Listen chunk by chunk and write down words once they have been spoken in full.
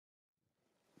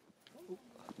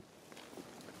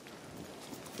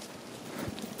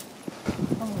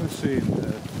seen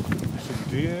some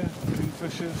deer,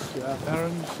 kingfishers,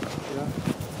 herons,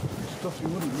 stuff you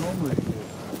wouldn't normally see.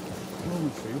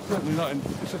 Certainly not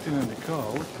sitting in the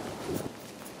cold.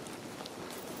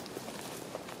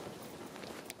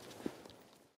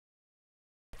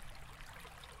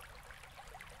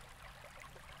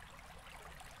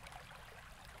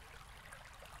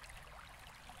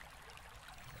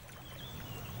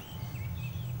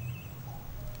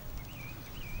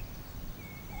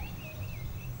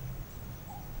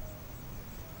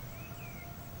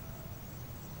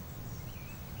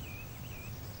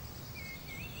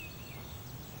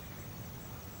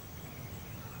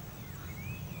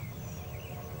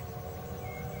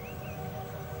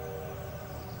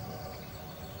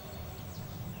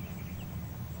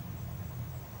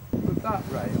 That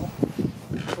rail,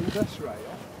 from this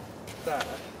rail, there,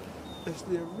 is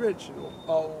the original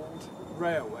old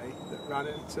railway that ran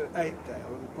into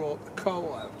Apedale and brought the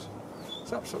coal out.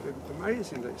 It's absolutely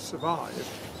amazing that it survived.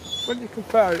 When you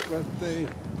compare it with the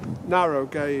narrow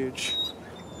gauge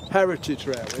heritage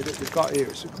railway that we've got here,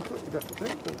 it's a completely different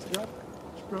thing altogether.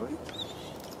 It's brilliant.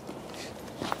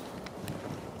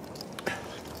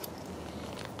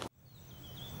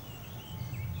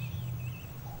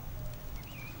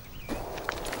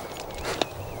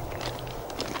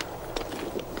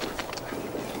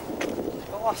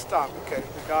 Last time we came,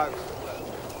 the guy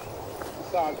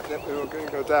decided that we were going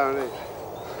to go down here.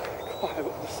 Climb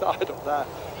up the side up there.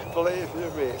 Believe you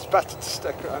me, it's better to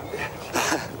stick around the edge.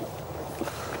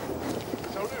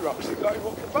 It's only rocks that got him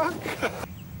up the bank.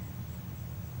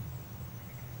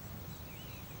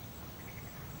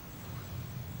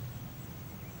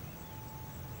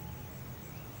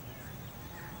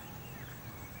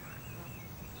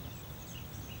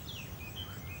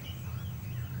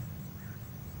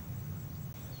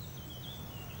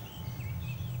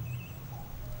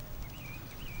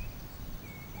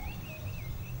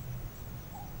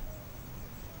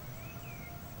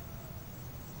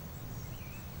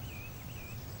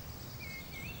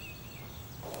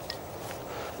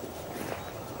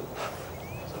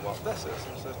 This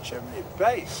is a chimney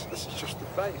base. This is just the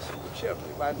base, and the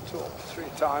chimney went up 3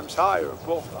 times higher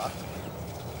above that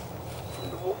from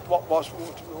what was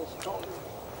Watermill's Colliery.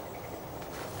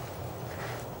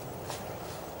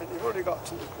 And you've only got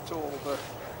to look at all the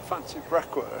fancy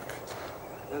brickwork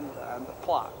and the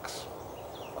plaques.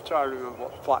 I'll try and remember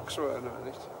what the plaques were in a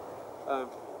minute.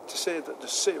 To see that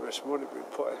there's serious money being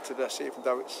put into this, even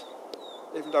though it's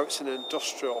an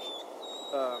industrial,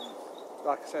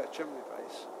 like I say, a chimney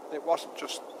base. It wasn't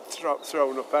just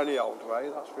thrown up any old way.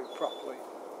 That's been put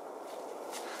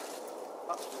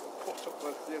up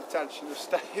with the intention of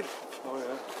staying up. Oh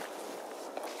yeah.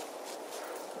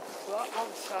 So that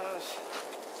one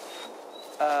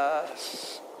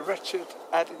says Richard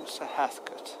Edinson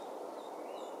Heathcote.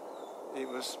 He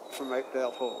was from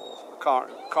Apedale Hall. I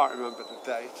can't remember the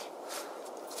date.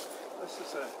 This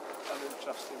is an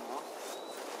interesting one.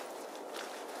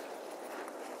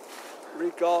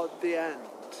 Regard the end.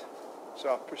 So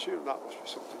I presume that must be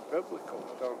something biblical,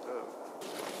 I don't know.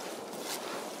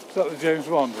 Is that the James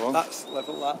Bond one? That's Live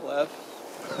and Let Live.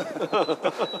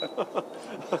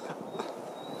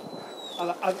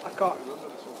 And I can't remember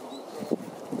this one.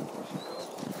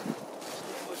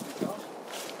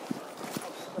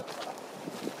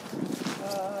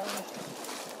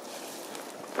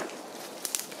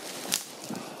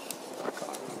 I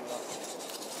can't remember that.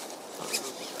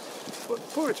 But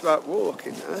the point about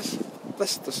walking is,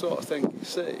 this is the sort of thing you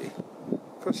see,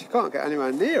 because you can't get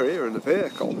anywhere near here in a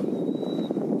vehicle.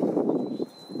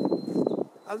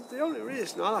 And the only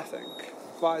reason I think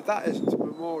why that isn't a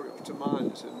memorial to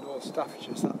miners in North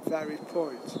Staffordshire is that very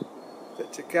point,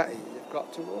 that to get here you've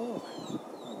got to walk.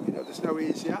 You know, there's no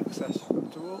easy access, you've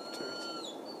got to walk to it,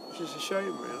 which is a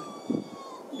shame really.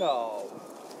 No.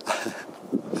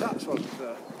 That's one of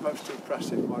the most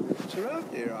impressive monuments around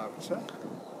here, I would say.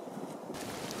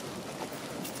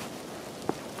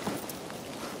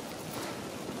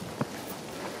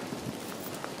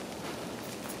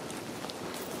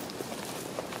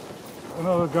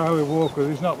 Another guy we walk with,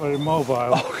 he's not very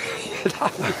mobile. Oh,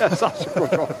 yes, that's a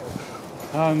good one.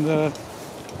 And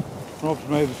Rob's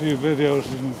made a few videos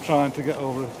of him trying to get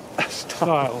over a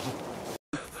stile.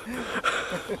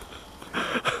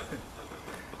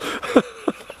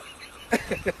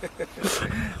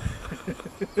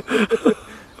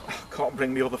 Can't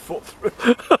bring the other foot through.